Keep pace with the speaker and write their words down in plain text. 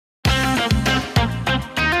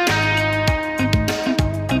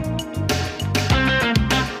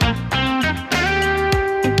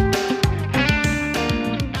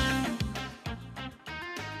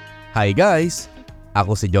Hi guys!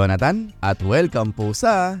 Ako si Jonathan at welcome po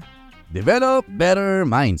sa Develop Better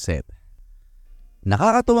Mindset.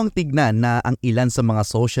 Nakakatuwang tignan na ang ilan sa mga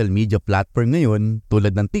social media platform ngayon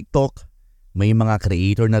tulad ng TikTok, may mga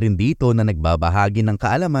creator na rin dito na nagbabahagi ng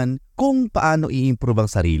kaalaman kung paano i-improve ang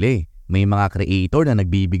sarili. May mga creator na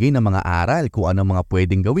nagbibigay ng mga aral kung ano mga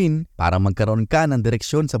pwedeng gawin para magkaroon ka ng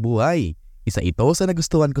direksyon sa buhay. Isa ito sa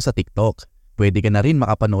nagustuhan ko sa TikTok. Pwede ka na rin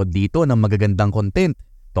makapanood dito ng magagandang content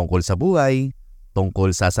tungkol sa buhay,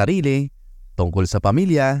 tungkol sa sarili, tungkol sa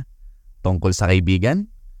pamilya, tungkol sa kaibigan,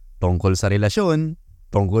 tungkol sa relasyon,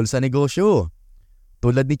 tungkol sa negosyo.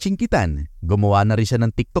 Tulad ni Chinkitan, gumawa na rin siya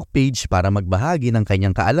ng TikTok page para magbahagi ng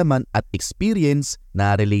kanyang kaalaman at experience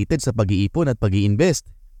na related sa pag-iipon at pag-iinvest.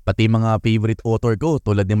 Pati mga favorite author ko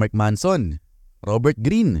tulad ni Mark Manson, Robert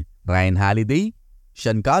Greene, Ryan Holiday,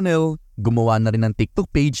 Sean Connell, gumawa na rin ng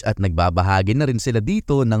TikTok page at nagbabahagi na rin sila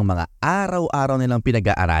dito ng mga araw-araw nilang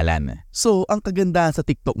pinag-aaralan. So, ang kagandahan sa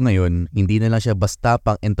TikTok ngayon, hindi na lang siya basta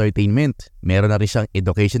pang entertainment. Meron na rin siyang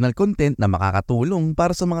educational content na makakatulong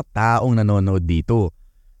para sa mga taong nanonood dito.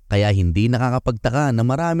 Kaya hindi nakakapagtaka na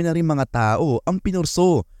marami na rin mga tao ang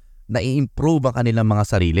pinurso na i-improve ang kanilang mga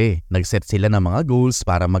sarili. Nag-set sila ng mga goals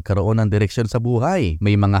para magkaroon ng direksyon sa buhay.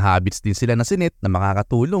 May mga habits din sila na sinet na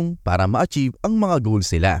makakatulong para ma-achieve ang mga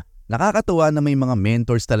goals sila. Nakakatuwa na may mga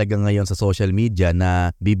mentors talaga ngayon sa social media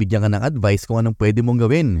na bibigyan ka ng advice kung anong pwede mong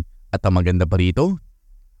gawin. At ang maganda pa rito,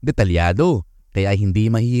 detalyado. Kaya hindi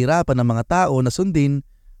mahihirapan ng mga tao na sundin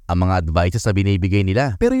ang mga advices na binibigay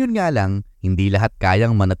nila. Pero yun nga lang, hindi lahat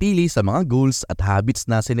kayang manatili sa mga goals at habits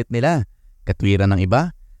na sinet nila. Katwiran ng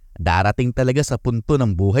iba, darating talaga sa punto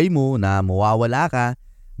ng buhay mo na mawawala ka,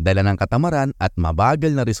 dala ng katamaran at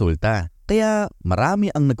mabagal na resulta. Kaya marami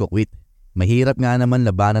ang nagko-quit. Mahirap nga naman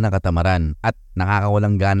labanan ng katamaran at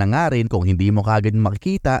nakakawalang gana nga rin kung hindi mo kagad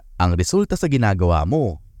makikita ang resulta sa ginagawa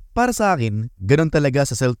mo. Para sa akin, ganun talaga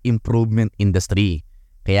sa self-improvement industry.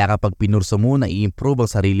 Kaya kapag pinurso mo na i-improve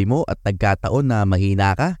ang sarili mo at nagkataon na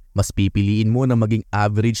mahina ka, mas pipiliin mo na maging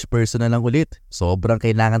average person na lang ulit. Sobrang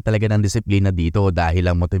kailangan talaga ng disiplina dito dahil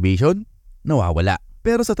ang motivation, nawawala.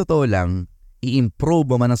 Pero sa totoo lang, i-improve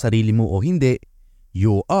mo man ang sarili mo o hindi,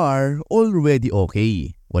 you are already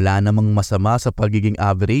okay. Wala namang masama sa pagiging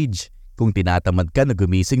average. Kung tinatamad ka na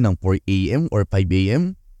gumising ng 4 AM or 5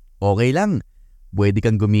 AM, okay lang. Pwede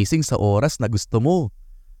kang gumising sa oras na gusto mo.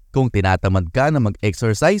 Kung tinatamad ka na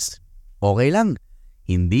mag-exercise, okay lang.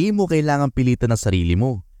 Hindi mo kailangan pilitan ang sarili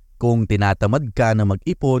mo. Kung tinatamad ka na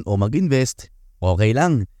mag-ipon o mag-invest, okay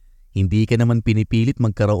lang. Hindi ka naman pinipilit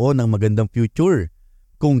magkaroon ng magandang future.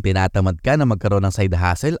 Kung tinatamad ka na magkaroon ng side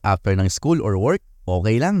hustle after ng school or work,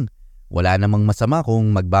 okay lang. Wala namang masama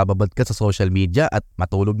kung magbababad ka sa social media at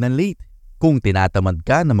matulog ng late. Kung tinatamad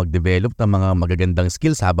ka na mag-develop ng mga magagandang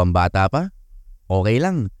skills habang bata pa, okay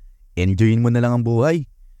lang. Enjoyin mo na lang ang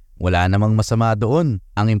buhay. Wala namang masama doon.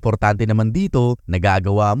 Ang importante naman dito,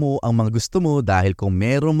 nagagawa mo ang mga gusto mo dahil kung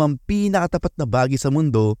meron mang pinakatapat na bagay sa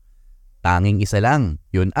mundo, tanging isa lang.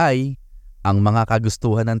 Yun ay ang mga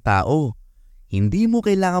kagustuhan ng tao. Hindi mo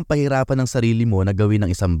kailangang pahirapan ang sarili mo na gawin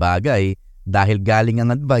ang isang bagay dahil galing ang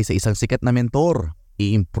advice sa isang sikat na mentor.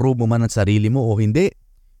 I-improve mo man ang sarili mo o hindi,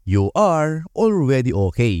 you are already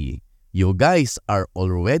okay. You guys are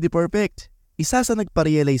already perfect. Isa sa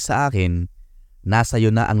nagpa-realize sa akin, nasa iyo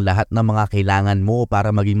na ang lahat ng mga kailangan mo para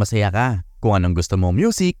maging masaya ka. Kung anong gusto mong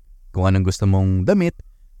music, kung anong gusto mong damit,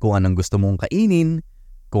 kung anong gusto mong kainin,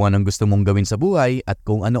 kung anong gusto mong gawin sa buhay at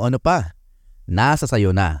kung ano-ano pa. Nasa sayo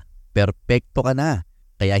na. Perpekto ka na.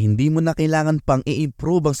 Kaya hindi mo na kailangan pang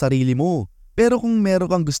i-improve ang sarili mo. Pero kung meron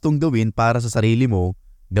kang gustong gawin para sa sarili mo,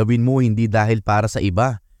 gawin mo hindi dahil para sa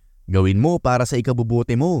iba. Gawin mo para sa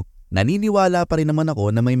ikabubuti mo. Naniniwala pa rin naman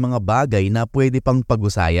ako na may mga bagay na pwede pang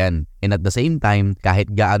pag-usayan. And at the same time,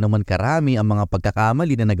 kahit gaano man karami ang mga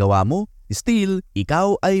pagkakamali na nagawa mo, still,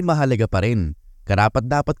 ikaw ay mahalaga pa rin.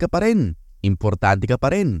 Karapat-dapat ka pa rin. Importante ka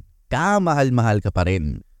pa rin. Kamahal-mahal ka pa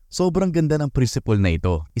rin. Sobrang ganda ng principle na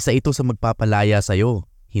ito. Isa ito sa magpapalaya sa'yo.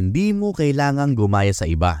 Hindi mo kailangang gumaya sa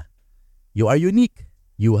iba. You are unique.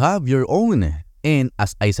 You have your own. And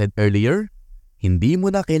as I said earlier, hindi mo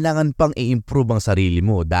na kailangan pang i-improve ang sarili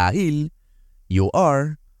mo dahil you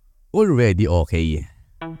are already okay.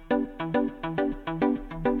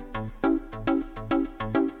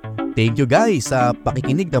 Thank you guys sa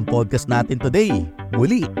pakikinig ng podcast natin today.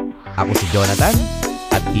 Muli, ako si Jonathan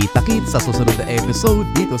at kita-kits sa susunod na episode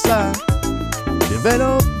dito sa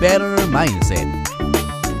Develop Better Mindset.